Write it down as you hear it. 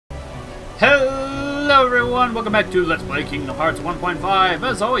Hello everyone, welcome back to Let's Play Kingdom Hearts 1.5.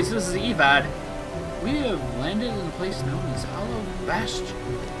 As always, this is Evad. We have landed in a place known as Hollow Bastion.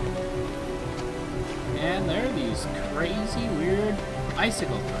 And there are these crazy, weird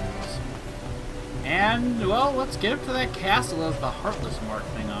icicle things. And, well, let's get up to that castle that has the Heartless mark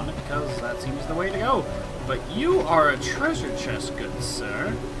thing on it, because that seems the way to go. But you are a treasure chest, good sir.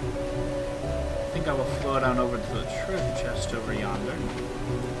 I think I will float on over to the treasure chest over yonder.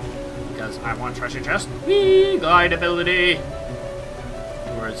 Because I want treasure chest. Whee! Glide ability!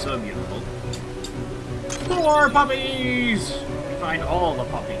 You are so beautiful. More puppies! We find all the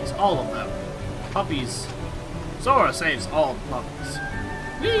puppies. All of them. Puppies. Sora saves all the puppies.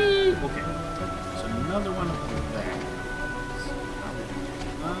 Whee! Okay. There's another one over there.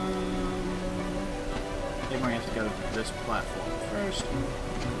 I think we're going to have to go to this platform first.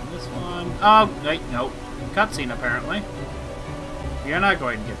 This one. Oh, wait, nope. Cutscene, apparently. You're not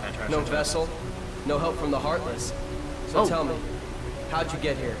going to get that treasure. No vessel, no help from the Heartless. So tell me, how'd you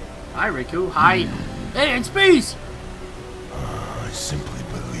get here? Hi, Riku. Hi. Hey, it's Peace! I simply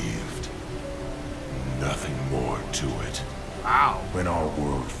believed. Nothing more to it. Wow. When our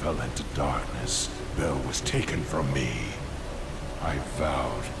world fell into darkness, Belle was taken from me. I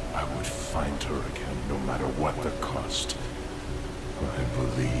vowed I would find her again, no matter what the cost. I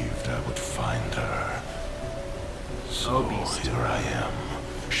believed I would find her. So here I am.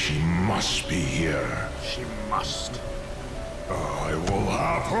 She must be here. She must. I will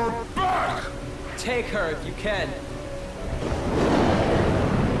have her back! Take her if you can.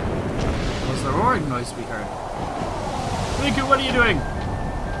 Was the roaring noise we heard? Riku, what are you doing?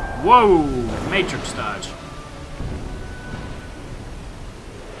 Whoa! Matrix dodge.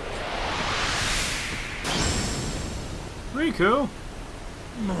 Riku?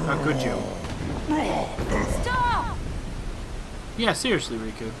 How could you? Stop! Yeah, seriously,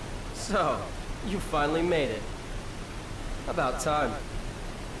 Riku. So, you finally made it. About time.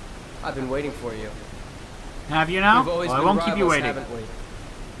 I've been waiting for you. Have you now? We've always Well, I been won't rivals, keep you waiting. haven't we?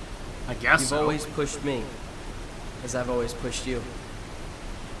 I guess You've so. always pushed me, as I've always pushed you.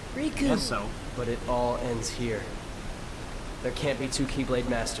 Riku. Guess so. But it all ends here. There can't be two Keyblade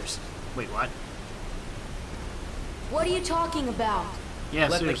Masters. Wait, what? What are you talking about? Yeah,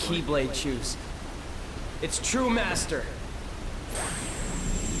 Let seriously. the Keyblade choose. It's true master.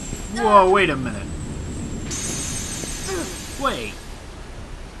 Whoa, wait a minute. Wait.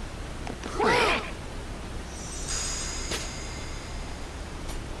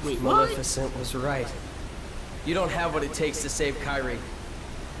 Wait, what? Maleficent was right. You don't have what it takes to save Kyrie.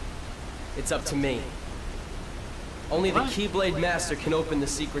 It's up to me. Only What? the Keyblade Master can open the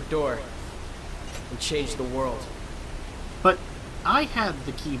secret door and change the world. But I had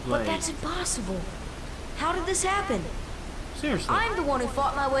the Keyblade. But that's impossible. How did this happen? Seriously. I'm the one who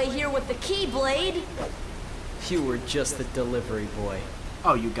fought my way here with the Keyblade. You were just the delivery boy.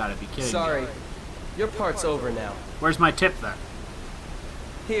 Oh, you gotta be kidding Sorry, me. your part's over now. Where's my tip then?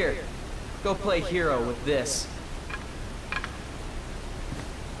 Here, go play hero with this.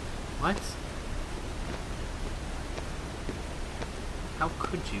 What? How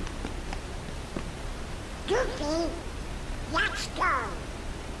could you? Goofy, let's go.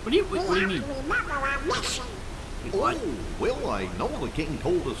 What do you mean? Remember our mission. Wait, what? Oh, well, I know the king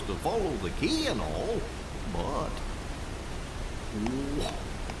told us to follow the key and all, but...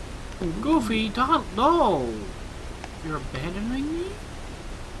 Goofy, don't, no! You're abandoning me?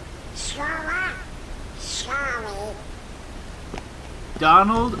 Sora, sorry.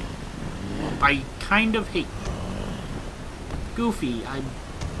 Donald, I kind of hate you. Goofy, I'm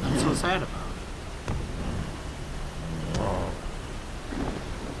so sad about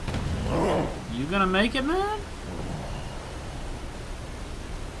it. You gonna make it, man?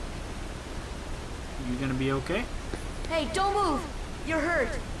 You gonna be okay? Hey, don't move. You're hurt.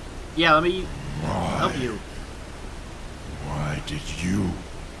 Yeah, let me help you. Why did you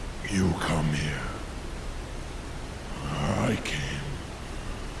come here? I came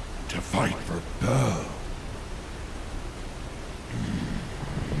to fight for Belle.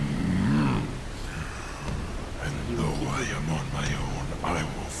 And though I am on my own, I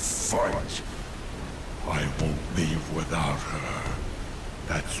will fight. I won't leave without her.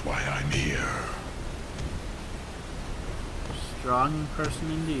 That's why I'm here. Strong person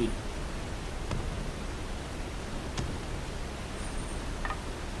indeed.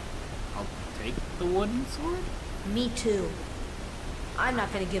 I'll take the wooden sword? Me too. I'm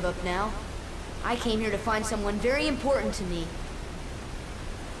not gonna give up now. I came here to find someone very important to me.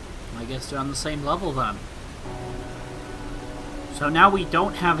 I guess they're on the same level then. So now we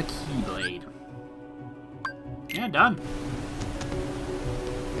don't have a Keyblade. Yeah, done.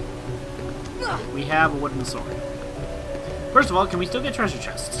 We have a wooden sword. First of all, can we still get treasure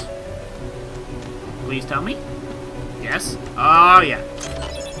chests? Please tell me. Yes? Oh, yeah.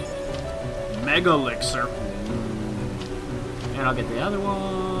 Mega elixir. And I'll get the other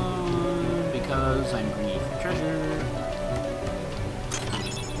one because I'm greedy for treasure.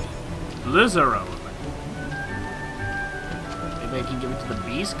 Lizaro. Maybe I can give it to the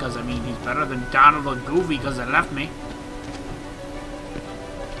beast because, I mean, he's better than Donald or Goofy because they left me.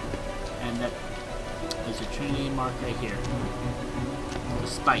 And that is a Trinity mark right here.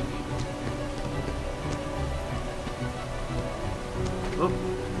 Despite me. Oop.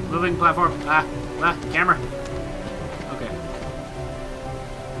 Moving platform. Camera. Okay.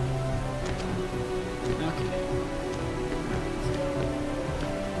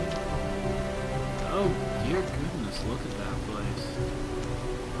 Oh, dear goodness, look at that place.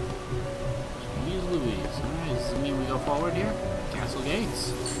 Jeez Louise. Alright, does this mean we go forward here? Castle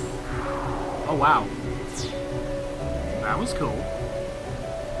gates. Oh, wow. That was cool.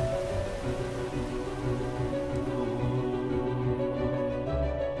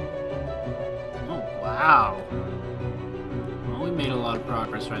 Oh, wow. Well, we made a lot of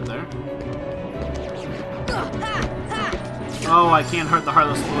progress right there. Oh, I can't hurt the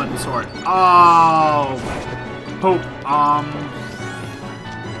Heartless Wooden Sword. Oh! Poop. Can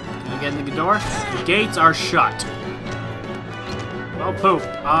I get in the door? The gates are shut. Oh, poop.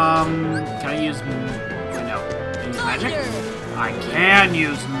 Can I use... no. Can I use magic? I can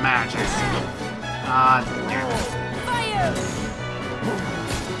use magic. Damn it.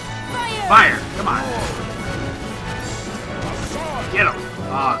 Fire! Come on. Get him.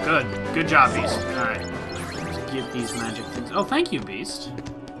 Oh, good. Good job, Beast. Alright. Give these magic things. Oh, thank you, Beast.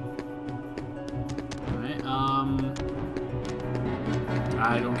 Alright,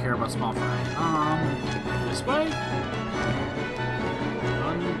 I don't care about small fry. This way?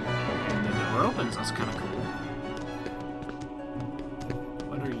 And the door opens. That's kind of cool.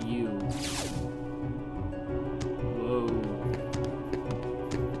 What are you? Whoa.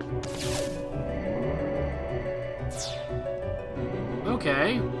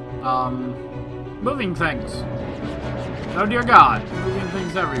 Okay. Moving things. Oh dear God, moving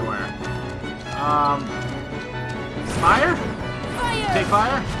things everywhere. Fire? Take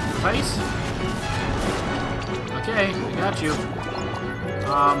fire? Face? Okay, I got you.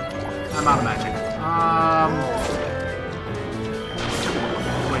 I'm out of magic.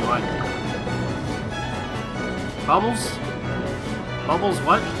 Wait, what? Bubbles? Bubbles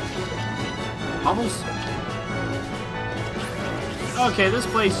what? Bubbles? Okay, this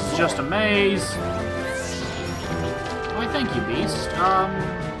place is just a maze. Why, thank you, Beast.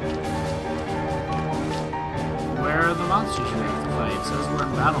 Where are the monsters you have to fight? It says we're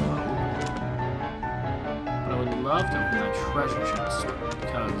in battle mode. But I would love to open that treasure chest.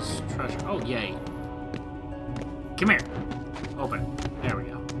 Because treasure... oh, yay. Come here. Open. There we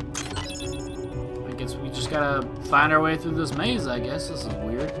go. I guess we just gotta find our way through this maze, I guess. This is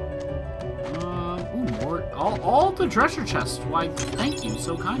weird. Ooh, more... all the treasure chests. Why, thank you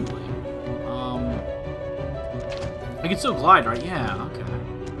so kindly. I can still glide, right? Yeah, okay.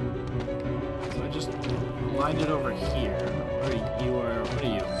 So I just glided over here. What are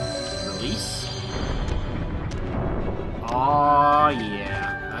you? Release? Oh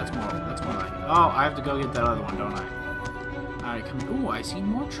yeah. That's more like it. Oh, I have to go get that other one, don't I? Alright, come. Ooh, I see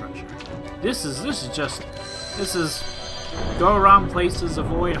more treasure. This is go around places,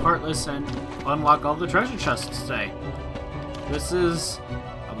 avoid Heartless, and unlock all the treasure chests today. This is...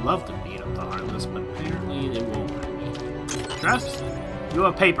 I'd love to beat up the Heartless, but apparently they won't let me. Dress? You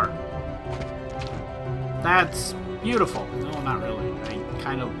have paper. That's beautiful. No, not really. I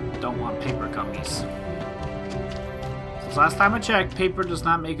kind of don't want paper gummies. Since last time I checked, paper does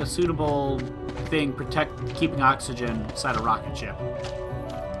not make a suitable thing keeping oxygen inside a rocket ship.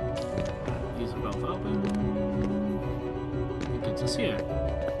 These are both open. It gets us here,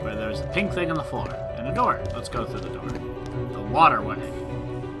 where there's a pink thing on the floor and a door. Let's go through the door. The waterway.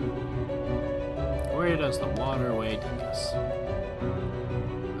 Where does the waterway take us?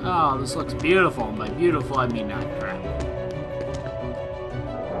 Oh, this looks beautiful. And by beautiful, I mean not crap.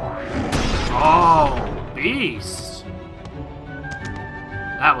 Oh, beast!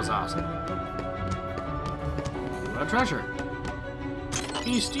 That was awesome. What a treasure.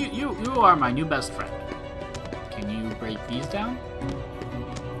 Beast, you are my new best friend. Can you break these down?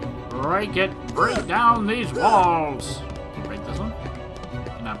 Break down these walls! Can you break this one?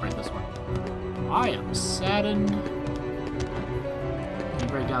 Can not break this one. I am saddened. Can you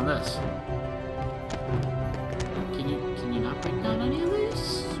break down this? Can you not break down any of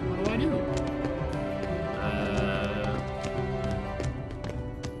these? What do I do?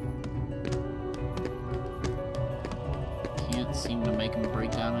 Can't seem to make him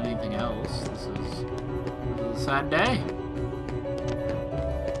break down anything else. This is a sad day.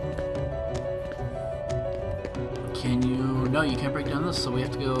 Can you... No, you can't break down this, so we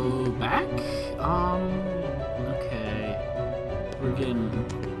have to go back? Okay. We're getting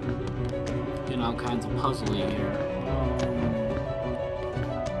all kinds of puzzly here.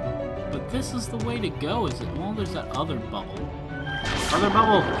 But this is the way to go, is it? Well, there's that other bubble. Other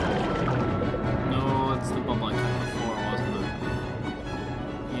bubble! No, it's the bubble I took before, wasn't it?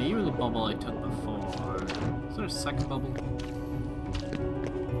 Yeah, you were the bubble I took before. Is there a second bubble?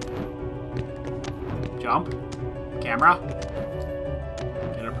 Jump. Camera.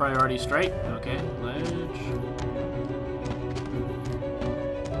 Get our priority straight. Okay, ledge.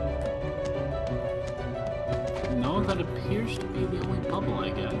 No, that appears to be the only bubble,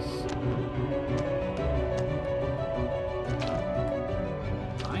 I guess.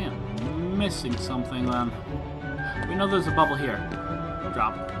 I am missing something then. We know there's a bubble here.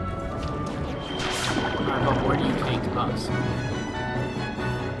 Drop. Alright, bubble, where do you take us? Where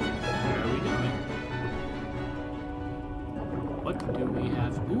are we going? What do we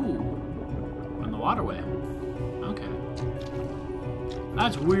have? Ooh, on the waterway. Okay.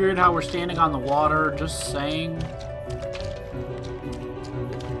 That's weird how we're standing on the water, just saying.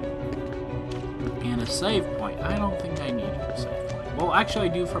 And a save point. I don't think I need a save point. Well, actually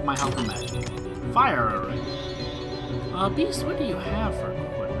I do for my health and magic. Fire array. Beast, what do you have for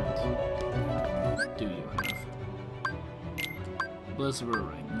equipment? What do you have? Blizzard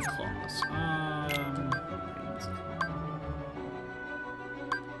ring, claws.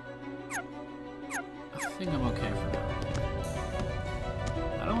 I think I'm okay for now.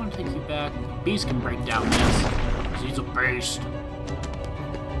 I don't want to take you back. Beast can break down this. Because he's a beast.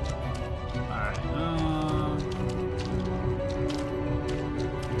 Alright,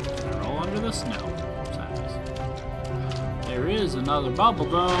 can I roll under this? No. Sadness. There is another bubble,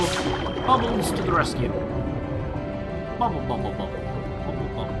 though. Bubbles to the rescue. Bubble, bubble, bubble. Bubble,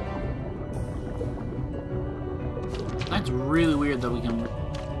 bubble. That's really weird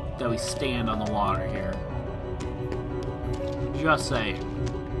that we stand on the water here. Just saying.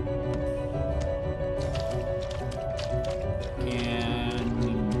 Can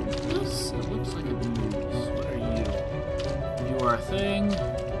we move this? It looks like it moves. What are you? You are a thing.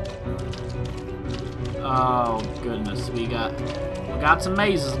 Oh goodness, we got some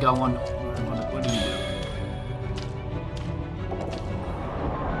mazes going. What do you do?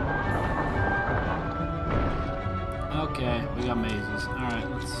 Okay, we got mazes. Alright,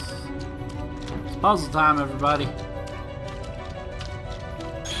 it's puzzle time, everybody.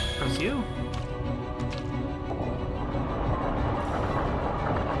 Press you.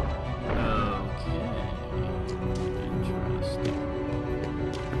 Okay. Interesting.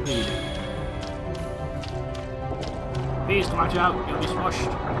 What do you do? Beast, watch out! You'll be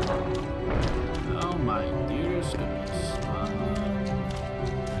smushed. Oh my dearest goodness.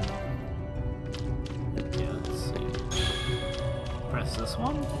 Okay, let's see. Press this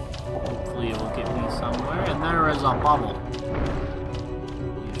one. Hopefully it will get me somewhere. And there is a bubble.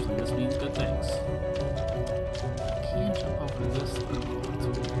 Usually this means good things. I can't jump over this though.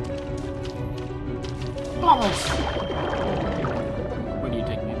 Bubbles! Where do you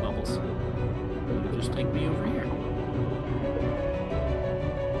take me, Bubbles? You just take me over here.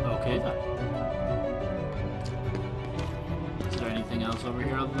 Okay then. Is there anything else over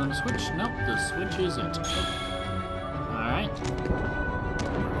here other than a switch? Nope, the switch is it. Alright.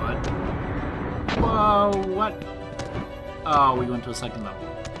 What? Whoa, what? Oh, we went to a second level.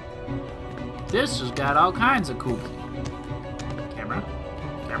 This has got all kinds of cool. Camera.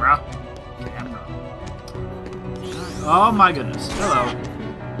 Camera. Camera. Oh my goodness. Hello.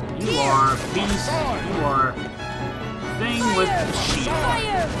 You are a beast. You are thing with the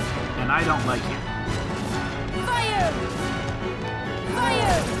shield. And I don't like you.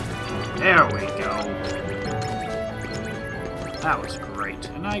 There we go. That was great.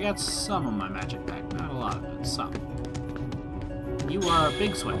 And I got some of my magic back. Not a lot of it. Some. You are a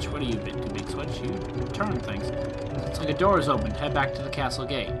big switch. What are you, big switch? You turn things. It's like a door is opened. Head back to the castle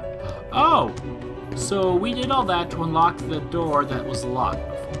gate. Oh! So we did all that to unlock the door that was locked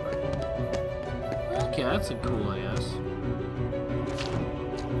before. Okay, that's a cool, I guess.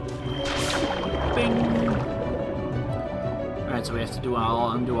 Bing! Alright, so we have to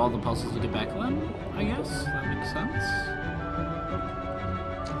undo all the puzzles to get back to them, I guess. That makes sense.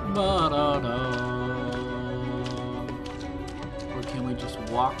 Ba-da-da. Or can we just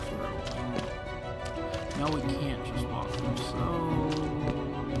walk through? No, we can't just walk through, so...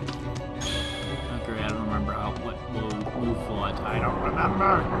 Okay, I don't remember what move was. I don't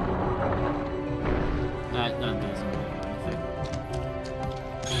remember! That doesn't mean anything.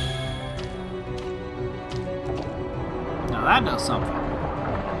 that does something.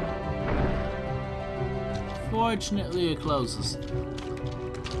 Fortunately, it closes.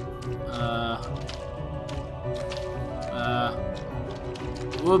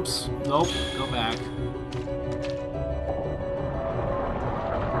 Whoops. Nope. Go back.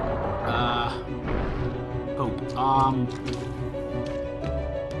 Poop.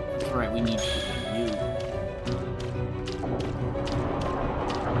 That's right, we need you.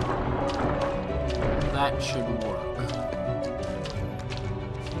 That should work.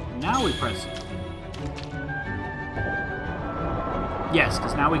 Now we press it. Yes,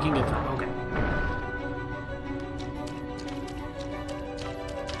 because now we can get through. Okay.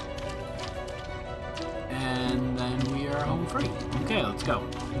 And then we are home free. Okay, let's go.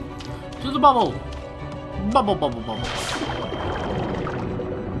 To the bubble! Bubble, bubble, bubble.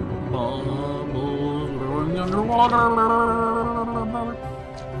 Bubbles growing underwater.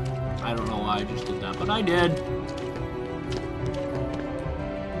 I don't know why I just did that, but I did.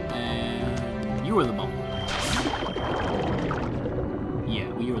 And you were the bubble. Yeah,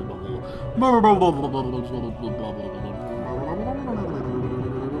 we were the bubble.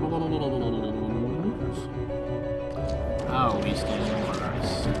 Oh, we still are.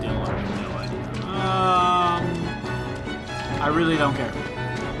 Still have no idea. I really don't care.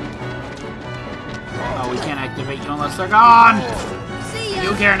 Oh, we can't activate you unless they're gone! See ya!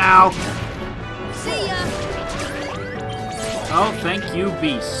 You care now! See ya! Oh, thank you,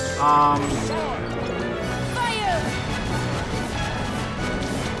 Beast. Fire!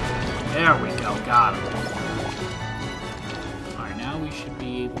 There we go, got him. Alright, now we should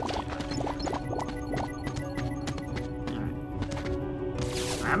be able to... Alright.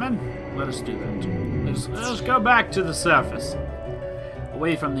 Ramen, let us do that. Let's go back to the surface.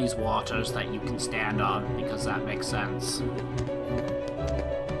 Away from these waters that you can stand on, because that makes sense.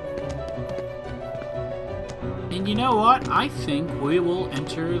 And you know what? I think we will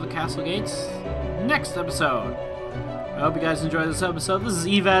enter the castle gates next episode. I hope you guys enjoyed this episode. This is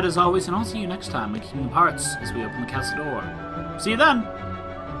Evad as always, and I'll see you next time on Kingdom Hearts as we open the castle door. See you then!